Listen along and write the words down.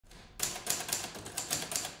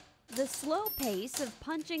the slow pace of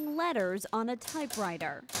punching letters on a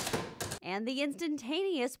typewriter, and the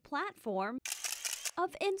instantaneous platform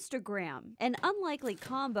of Instagram. An unlikely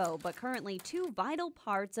combo, but currently two vital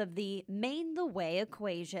parts of the Maine The Way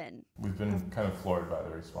equation. We've been kind of floored by the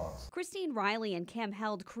response. Christine Riley and Cam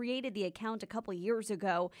Held created the account a couple years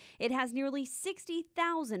ago. It has nearly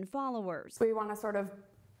 60,000 followers. We want to sort of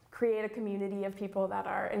create a community of people that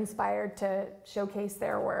are inspired to showcase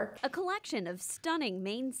their work. A collection of stunning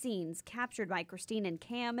Maine scenes captured by Christine and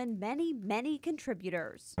Cam and many, many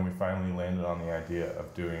contributors. And we finally landed on the idea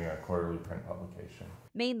of doing a quarterly print publication.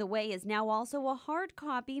 Maine The Way is now also a hard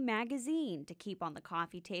copy magazine to keep on the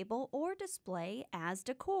coffee table or display as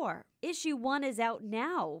decor. Issue 1 is out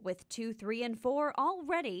now with 2, 3, and 4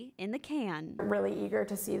 already in the can. Really eager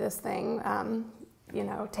to see this thing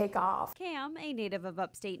take off. Cam, a native of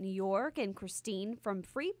upstate New York, and Christine from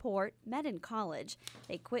Freeport met in college.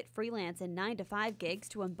 They quit freelance and 9-to-5 gigs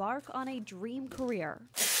to embark on a dream career.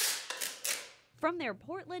 From their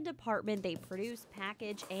Portland apartment, they produce,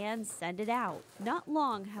 package, and send it out. Not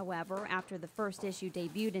long, however, after the first issue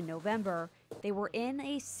debuted in November, they were in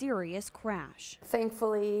a serious crash.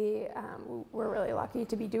 Thankfully, we're really lucky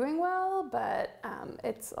to be doing well, but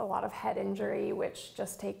it's a lot of head injury, which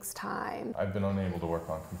just takes time. I've been unable to work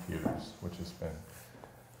on computers, which has been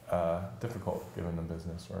difficult given the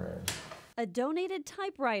business we're in. A donated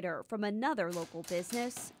typewriter from another local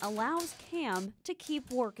business allows Cam to keep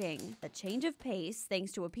working. A change of pace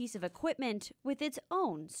thanks to a piece of equipment with its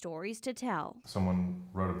own stories to tell. Someone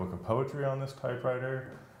wrote a book of poetry on this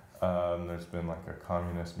typewriter. There's been like a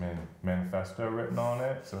communist manifesto written on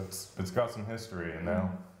it, so it's got some history, and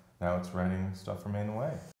now it's writing stuff for Maine The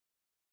Way.